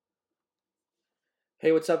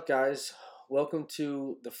Hey, what's up, guys? Welcome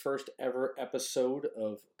to the first ever episode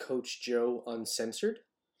of Coach Joe Uncensored.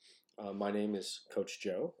 My name is Coach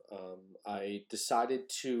Joe. I decided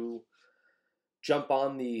to jump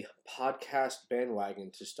on the podcast bandwagon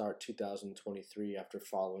to start 2023 after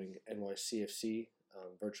following NYCFC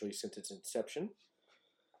virtually since its inception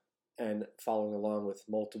and following along with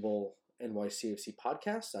multiple NYCFC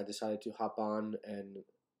podcasts. I decided to hop on and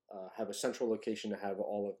have a central location to have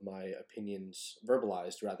all of my opinions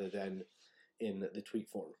verbalized rather than in the tweet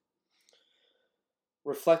form.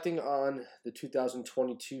 Reflecting on the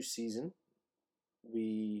 2022 season,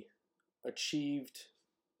 we achieved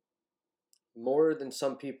more than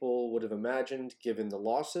some people would have imagined given the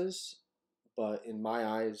losses, but in my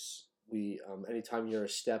eyes, anytime you're a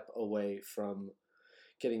step away from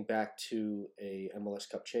getting back to a MLS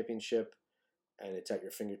Cup championship and it's at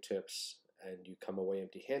your fingertips and you come away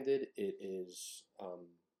empty-handed, it is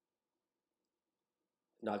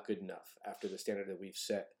not good enough after the standard that we've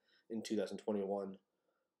set in 2021,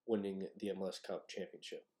 winning the MLS Cup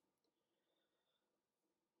championship.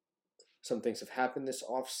 Some things have happened this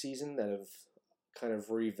off-season that have kind of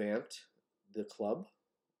revamped the club.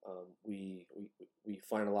 We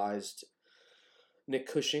finalized Nick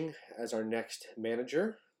Cushing as our next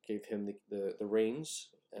manager, gave him the reins,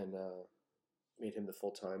 and made him the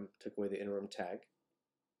full-time, took away the interim tag.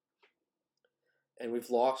 And we've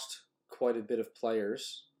lost quite a bit of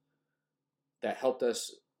players that helped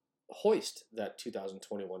us hoist that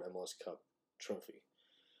 2021 MLS Cup trophy.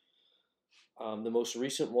 The most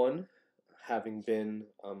recent one having been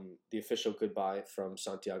the official goodbye from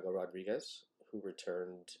Santiago Rodriguez, who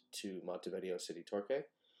returned to Montevideo City Torque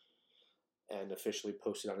and officially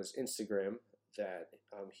posted on his Instagram that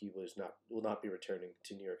he will not be returning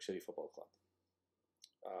to New York City Football Club.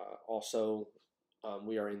 Also,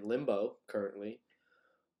 we are in limbo currently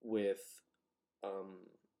with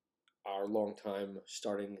our longtime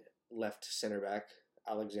starting left center back,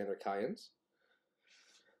 Alexander Cayens,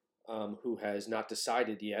 who has not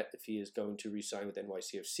decided yet if he is going to re-sign with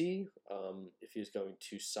NYCFC, if he is going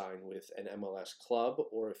to sign with an MLS club,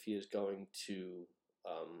 or if he is going to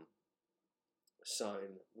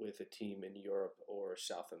sign with a team in Europe or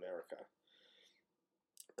South America.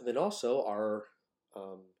 And then also our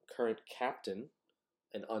current captain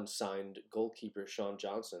and unsigned goalkeeper, Sean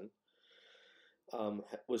Johnson,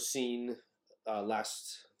 was seen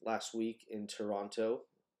last week in Toronto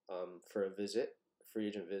for a free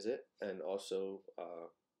agent visit, and also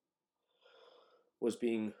was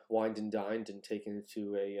being wined and dined and taken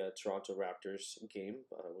to a Toronto Raptors game,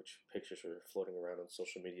 which pictures were floating around on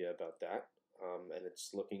social media about that. And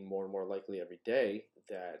it's looking more and more likely every day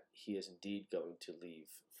that he is indeed going to leave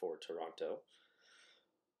for Toronto.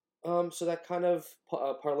 So that kind of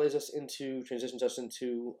transitions us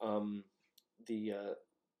into the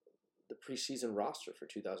preseason roster for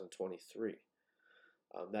 2023.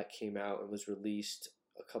 That came out and was released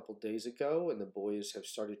a couple days ago, and the boys have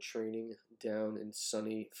started training down in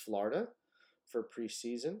sunny Florida for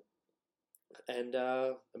preseason. And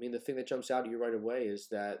the thing that jumps out at you right away is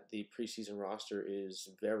that the preseason roster is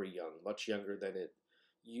very young, much younger than it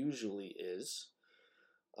usually is.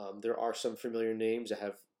 There are some familiar names that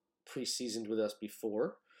have preseasoned with us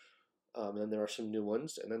before, and then there are some new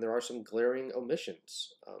ones, and then there are some glaring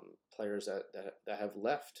omissions, players that have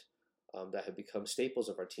left, that have become staples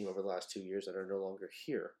of our team over the last 2 years that are no longer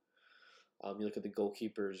here. You look at the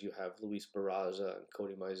goalkeepers, you have Luis Barraza and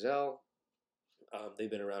Cody Mizell.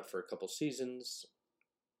 They've been around for a couple seasons.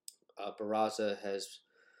 Barraza has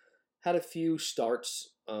had a few starts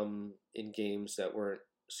in games that weren't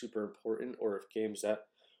super important, or if games that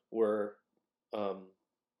were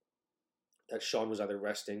that Sean was either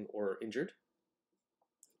resting or injured.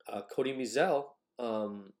 Cody Mizell,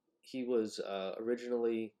 he was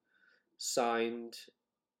originally signed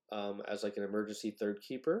as like an emergency third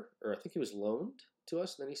keeper, or I think he was loaned to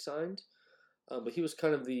us and then he signed. But he was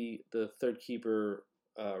kind of the third keeper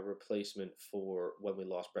replacement for when we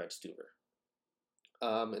lost Brad Stuber.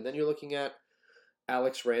 And then you're looking at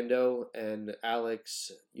Alex Rando and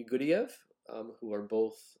Alex Yugudiev, who are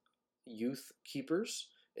both youth keepers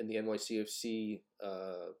in the NYCFC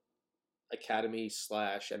Academy /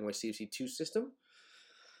 NYCFC 2 system.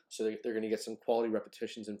 So they're going to get some quality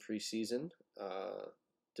repetitions in preseason.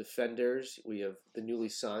 Defenders, we have the newly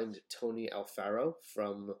signed Tony Alfaro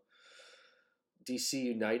from DC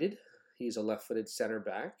United. He's a left-footed center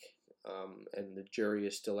back, and the jury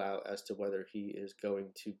is still out as to whether he is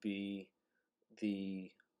going to be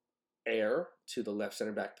the heir to the left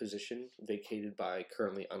center back position vacated by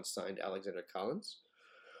currently unsigned Alexander Collins,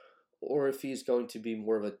 or if he's going to be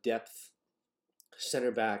more of a depth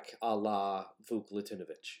center back a la Vuk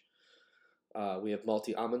Litinovic. We have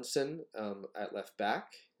Malti Amundsen at left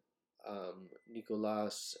back,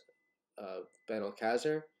 Nicolas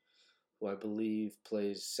Benalcázar, who I believe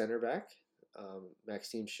plays center back,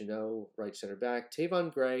 Maxime Chanot, right center back,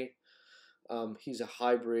 Tavon Gray. He's a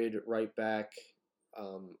hybrid right back.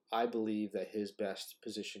 I believe that his best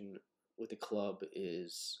position with the club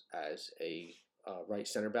is as a right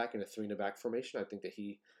center back in a three in the back formation. I think that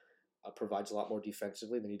he provides a lot more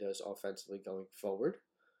defensively than he does offensively going forward.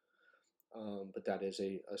 But that is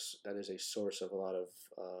a source of a lot of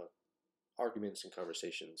arguments and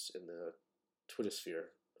conversations in the Twitter sphere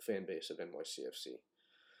fan base of NYCFC.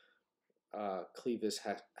 Clevis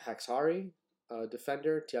Haxari,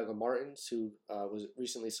 defender, Thiago Martins, who was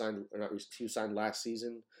recently signed, or not recently, signed last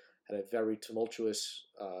season, had a very tumultuous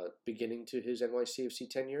beginning to his NYCFC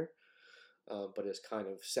tenure, but has kind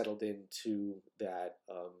of settled into that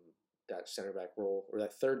that center back role, or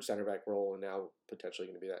that third center back role, and now potentially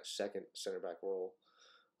going to be that second center back role,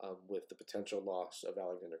 with the potential loss of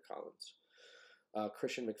Alexander Collins.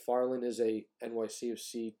 Christian McFarland is a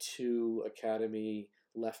NYCFC 2 Academy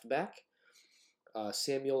left back.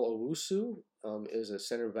 Samuel Owusu is a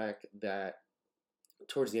center back that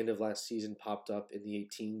towards the end of last season popped up in the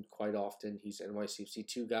 18 quite often. He's an NYCFC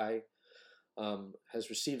 2 guy. Has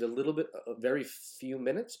received a very few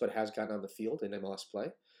minutes, but has gotten on the field in MLS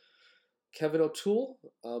play. Kevin O'Toole,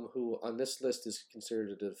 who on this list is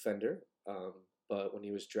considered a defender, but when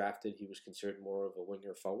he was drafted, he was considered more of a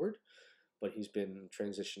winger forward. But he's been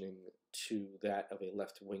transitioning to that of a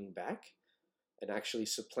left wing back, and actually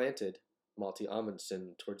supplanted Malti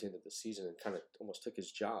Amundsen towards the end of the season and kind of almost took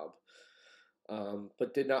his job,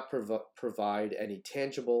 but did not provide any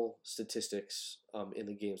tangible statistics in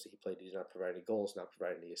the games that he played. He did not provide any goals, not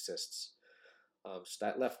provide any assists. So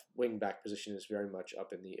that left wing back position is very much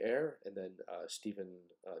up in the air. And then Stephen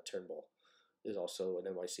Turnbull is also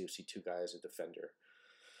an NYCFC 2 guy as a defender.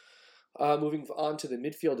 Moving on to the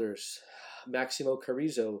midfielders, Maximo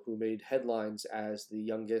Carrizo, who made headlines as the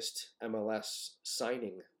youngest MLS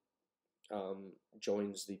signing,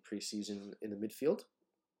 joins the preseason in the midfield,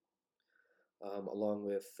 along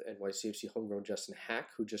with NYCFC homegrown Justin Hack,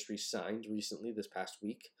 who just re-signed recently this past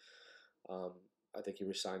week. I think he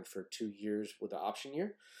re-signed for 2 years with an option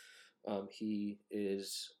year. He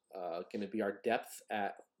is going to be our depth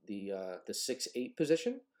at the 6'8"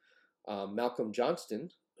 position. Malcolm Johnston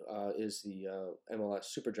is the MLS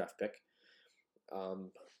Super Draft pick.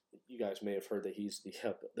 You guys may have heard that he's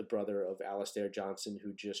the brother of Alistair Johnson,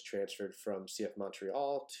 who just transferred from CF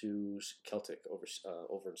Montreal to Celtic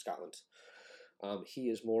over in Scotland. He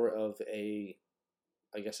is more of a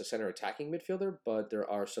center attacking midfielder, but there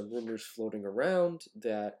are some rumors floating around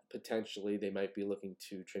that potentially they might be looking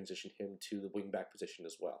to transition him to the wingback position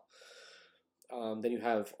as well. Then you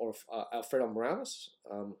have Alfredo Morales,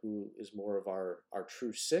 who is more of our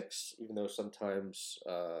true six, even though sometimes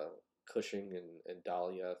Cushing and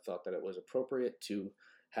Dahlia thought that it was appropriate to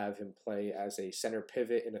have him play as a center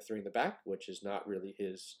pivot in a three in the back, which is not really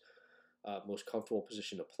his most comfortable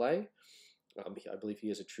position to play. I believe he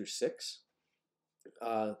is a true six.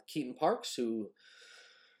 Keaton Parks, who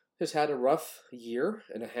has had a rough year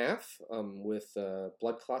and a half with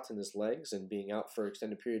blood clots in his legs and being out for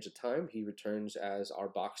extended periods of time. He returns as our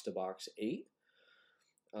box-to-box 8.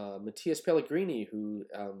 Matthias Pellegrini, who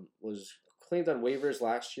was claimed on waivers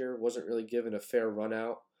last year, wasn't really given a fair run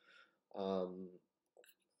out.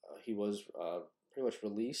 He was pretty much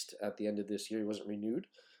released at the end of this year. He wasn't renewed.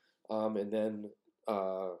 And then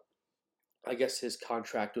I guess his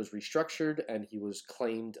contract was restructured and he was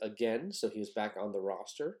claimed again, so he is back on the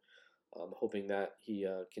roster. Hoping that he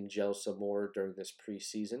can gel some more during this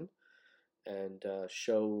preseason and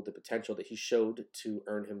show the potential that he showed to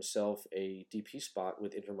earn himself a DP spot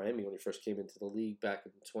with Inter Miami when he first came into the league back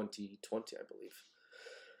in 2020, I believe.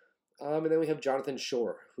 And then we have Jonathan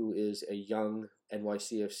Shore, who is a young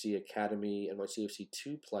NYCFC Academy, NYCFC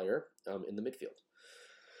 2 player in the midfield.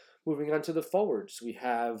 Moving on to the forwards, we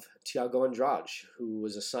have Thiago Andrade, who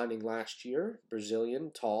was a signing last year,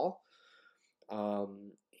 Brazilian, tall.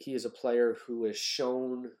 He is a player who has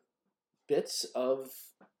shown bits of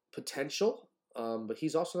potential, but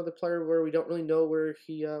he's also another player where we don't really know where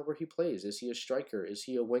he plays. Is he a striker? Is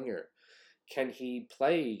he a winger? Can he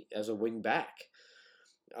play as a wing back?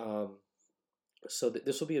 So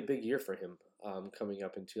this will be a big year for him coming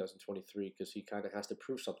up in 2023, because he kind of has to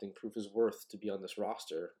prove his worth to be on this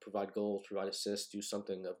roster, provide goals, provide assists, do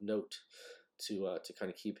something of note to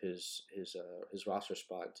kind of keep his roster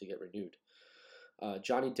spot to get renewed.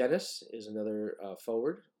 Johnny Dennis is another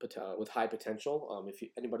forward with high potential. If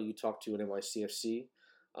anybody you talk to in NYCFC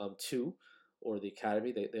 2 or the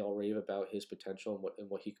academy. They all rave about his potential and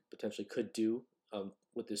what he potentially could do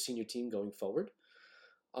with the senior team going forward.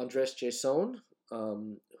 Andres Jason,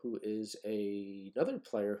 who is another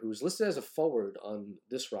player who's listed as a forward on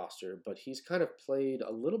this roster, but he's kind of played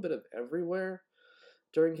a little bit of everywhere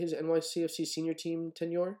during his NYCFC senior team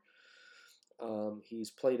tenure.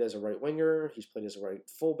 He's played as a right winger. He's played as a right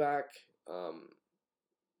fullback.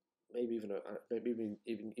 Maybe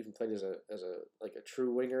even played as a like a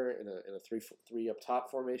true winger in a 3 up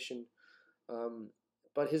top formation.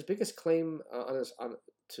 But his biggest claim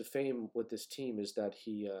to fame with this team is that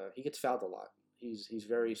he gets fouled a lot. He's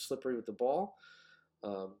very slippery with the ball,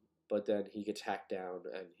 but then he gets hacked down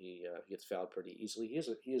and he gets fouled pretty easily.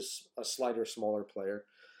 He is a slighter, smaller player,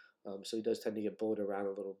 so he does tend to get bullied around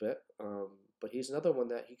a little bit. But he's another one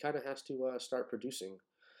that he kind of has to start producing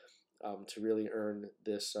to really earn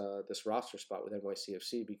this roster spot with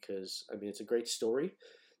NYCFC, because I mean it's a great story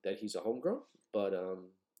that he's a homegrown, but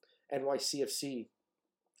NYCFC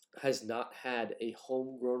has not had a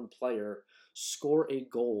homegrown player score a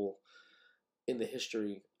goal in the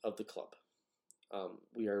history of the club.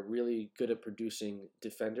 We are really good at producing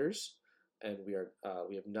defenders, and we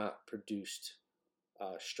have not produced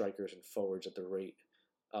strikers and forwards at the rate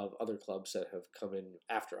of other clubs that have come in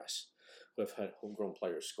after us who have had homegrown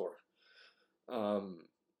players score.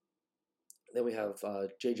 Then we have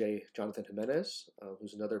JJ Jonathan Jimenez,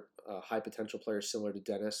 who's another high potential player similar to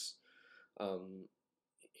Dennis.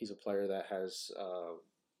 He's a player that has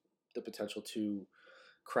the potential to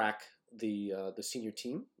crack the senior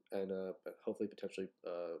team and hopefully potentially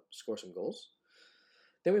score some goals.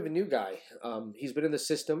 Then we have a new guy. He's been in the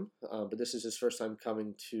system, but this is his first time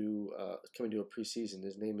coming to a preseason.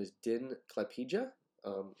 His name is Din Klepija,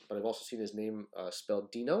 but I've also seen his name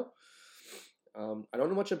spelled Dino. I don't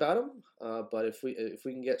know much about him, but if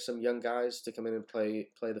we can get some young guys to come in and play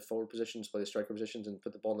the forward positions, play the striker positions, and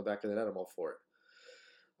put the ball in the back of the net, I'm all for it.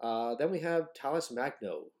 Then we have Talis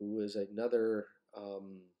Magno, who is another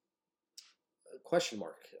question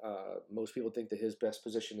mark. Most people think that his best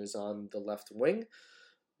position is on the left wing,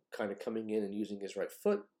 kind of coming in and using his right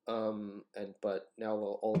foot. But now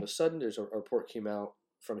all of a sudden, there's a report came out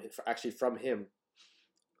from him,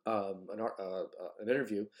 an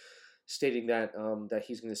interview stating that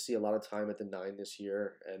he's going to see a lot of time at the 9 this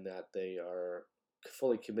year, and that they are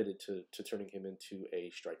fully committed to turning him into a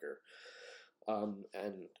striker.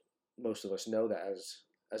 And most of us know that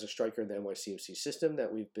as a striker in the NYCFC system,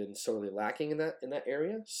 that we've been sorely lacking in that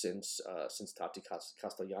area since Tati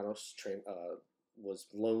Castellanos was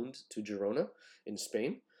loaned to Girona in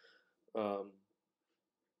Spain.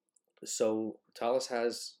 So Talis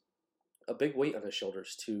has a big weight on his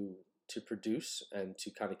shoulders to produce and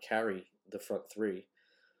to kind of carry the front three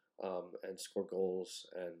and score goals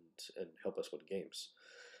and help us win games.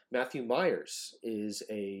 Matthew Myers is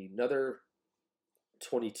another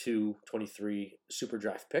 22-23 super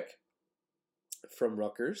draft pick from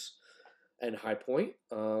Rutgers and High Point.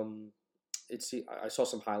 I saw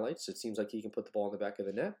some highlights. It seems like he can put the ball in the back of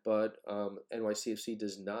the net, but NYCFC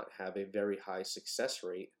does not have a very high success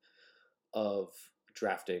rate of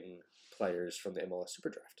drafting players from the MLS Super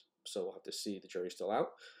Draft. So we'll have to see. The jury's still out.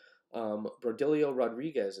 Brodilio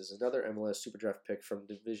Rodriguez is another MLS Super Draft pick from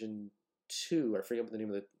Division 2. I forget what the name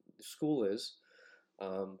of the school is.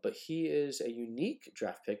 But he is a unique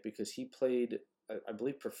draft pick because he played, I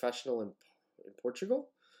believe, professional in Portugal,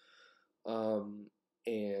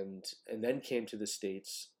 and then came to the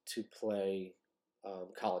States to play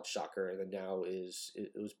college soccer, and then now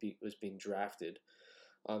was being drafted.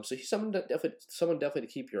 So he's someone definitely to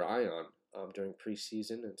keep your eye on during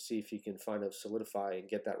preseason and see if he can solidify and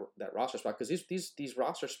get that roster spot, because these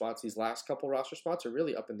roster spots, these last couple roster spots, are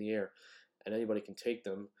really up in the air, and anybody can take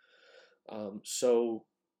them. So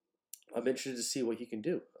I'm interested to see what he can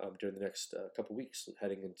do during the next couple weeks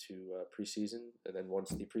heading into preseason. And then once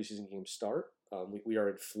the preseason games start, we are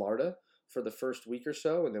in Florida for the first week or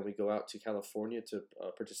so, and then we go out to California to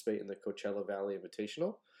participate in the Coachella Valley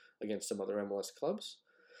Invitational against some other MLS clubs.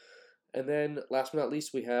 And then last but not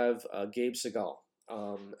least, we have Gabe Segal,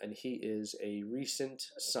 and he is a recent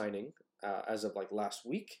signing as of like last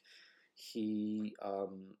week. He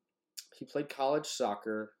played college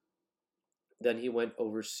soccer. Then he went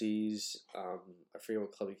overseas. I forget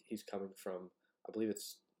what club he's coming from. I believe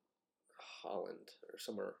it's Holland or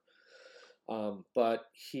somewhere. But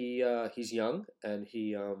he's young, and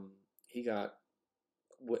he got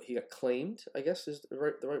claimed, I guess is the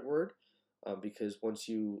right word, because once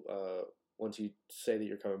you say that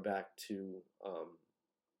you're coming back to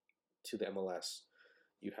the MLS,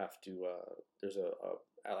 you have to there's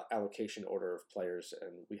allocation order of players,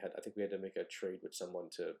 and I think we had to make a trade with someone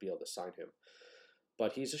to be able to sign him.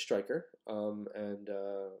 But he's a striker, and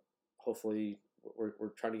hopefully we're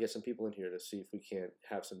trying to get some people in here to see if we can't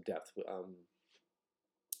have some depth.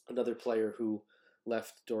 Another player who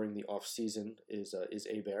left during the off season is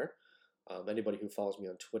Abear. Anybody who follows me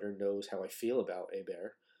on Twitter knows how I feel about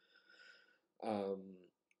Abear.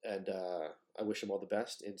 And I wish him all the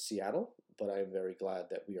best in Seattle, but I am very glad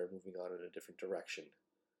that we are moving on in a different direction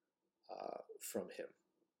from him.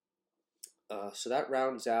 So that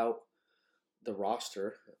rounds out the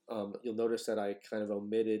roster. You'll notice that I kind of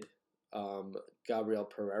omitted Gabriel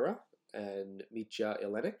Pereira and Mitja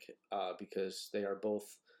Illenik because they are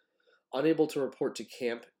both unable to report to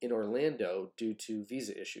camp in Orlando due to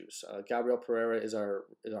visa issues. Gabriel Pereira is our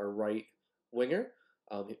right winger,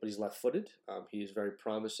 but he's left-footed. He's very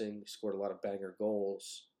promising. He scored a lot of banger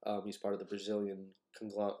goals. He's part of the Brazilian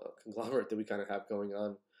conglomerate that we kind of have going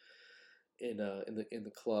on in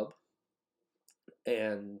the club,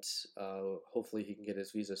 and hopefully he can get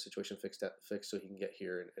his visa situation fixed so he can get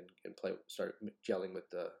here and play, start gelling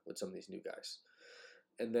with some of these new guys.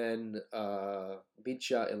 And then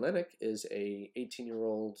Mitja Illenik is a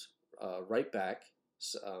 18-year-old right back.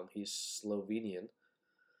 He's Slovenian,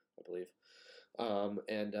 I believe,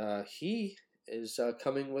 and he is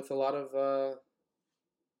coming with a lot of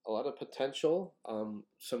potential.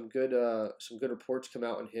 Some good reports come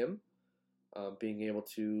out on him being able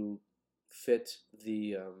to fill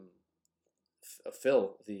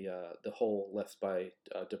the hole left by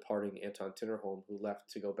departing Anton Tinnerholm, who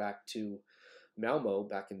left to go back to Malmo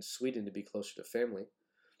back in Sweden to be closer to family.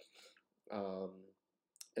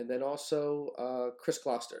 And then also Chris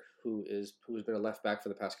Gloucester, who has been a left back for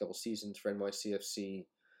the past couple seasons for NYCFC.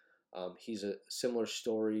 He's a similar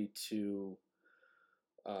story to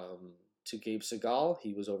Gabe Segal.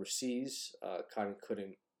 He was overseas, kind of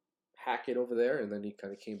couldn't hack it over there, and then he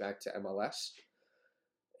kind of came back to MLS,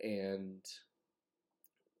 and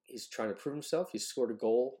he's trying to prove himself. He scored a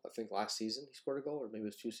goal, I think last season he scored a goal, or maybe it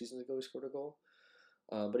was 2 seasons ago he scored a goal.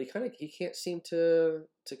 But he can't seem to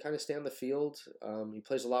kind of stay on the field. He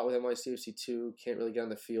plays a lot with NYCFC too. Can't really get on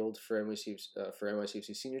the field for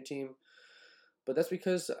NYCFC senior team. But that's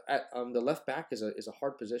because the left back is a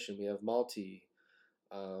hard position. We have Malti,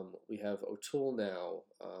 we have O'Toole now,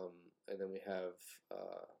 and then we have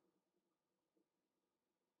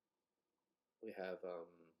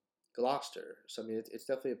Gloucester. So I mean, it's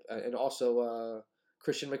definitely and also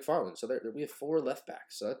Christian McFarland. So we have 4 left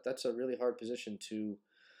backs. So that's a really hard position to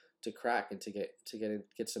crack and to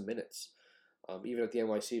get some minutes, even at the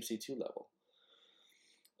NYCFC2 level.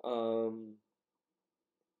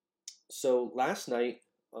 So last night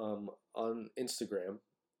on Instagram,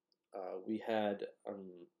 we had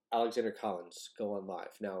Alexander Collins go on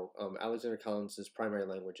live. Now, Alexander Collins' primary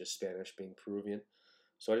language is Spanish, being Peruvian.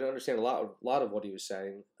 So I didn't understand a lot of what he was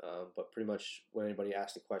saying, but pretty much when anybody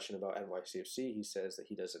asked a question about NYCFC, he says that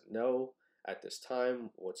he doesn't know at this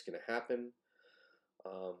time what's going to happen,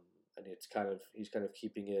 and he's kind of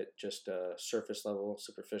keeping it just surface level,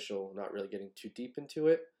 superficial, not really getting too deep into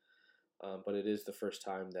it. But it is the first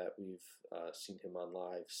time that we've seen him on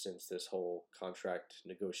live since this whole contract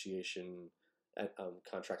negotiation and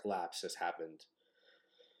contract lapse has happened.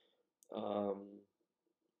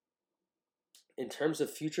 In terms of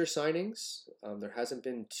future signings, there hasn't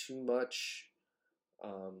been too much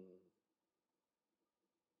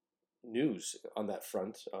news on that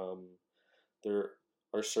front. There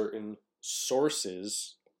are certain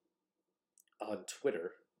sources on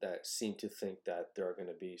Twitter that seem to think that there are going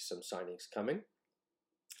to be some signings coming,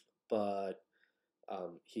 but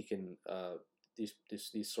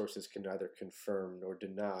these sources can neither confirm nor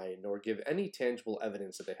deny nor give any tangible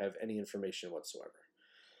evidence that they have any information whatsoever.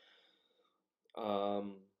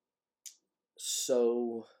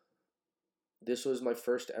 So this was my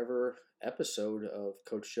first ever episode of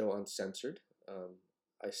Coach Joe Uncensored.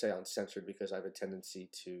 I say uncensored because I have a tendency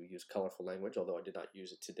to use colorful language, although I did not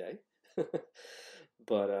use it today.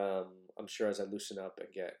 But I'm sure as I loosen up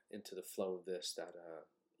and get into the flow of this, that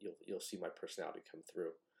you'll see my personality come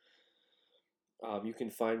through. You can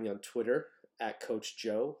find me on Twitter at Coach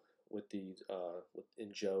Joe with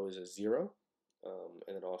in Joe is a 0,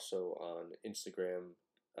 and then also on Instagram,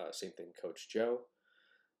 same thing, Coach Joe.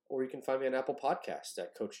 Or you can find me on Apple Podcasts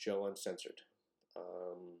at Coach Joe Uncensored.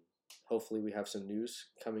 Hopefully we have some news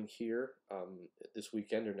coming here this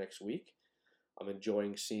weekend or next week. I'm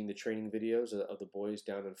enjoying seeing the training videos of the boys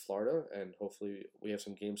down in Florida, and hopefully we have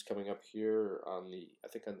some games coming up here our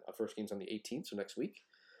first game's on the 18th, so next week.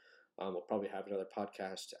 We'll probably have another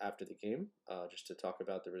podcast after the game just to talk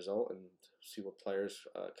about the result and see what players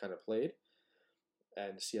kind of played.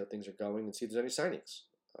 and see how things are going and see if there's any signings.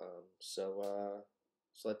 So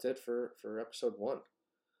that's it for episode one.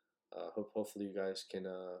 Hopefully you guys can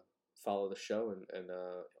follow the show and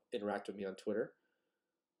interact with me on Twitter.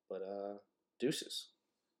 But deuces.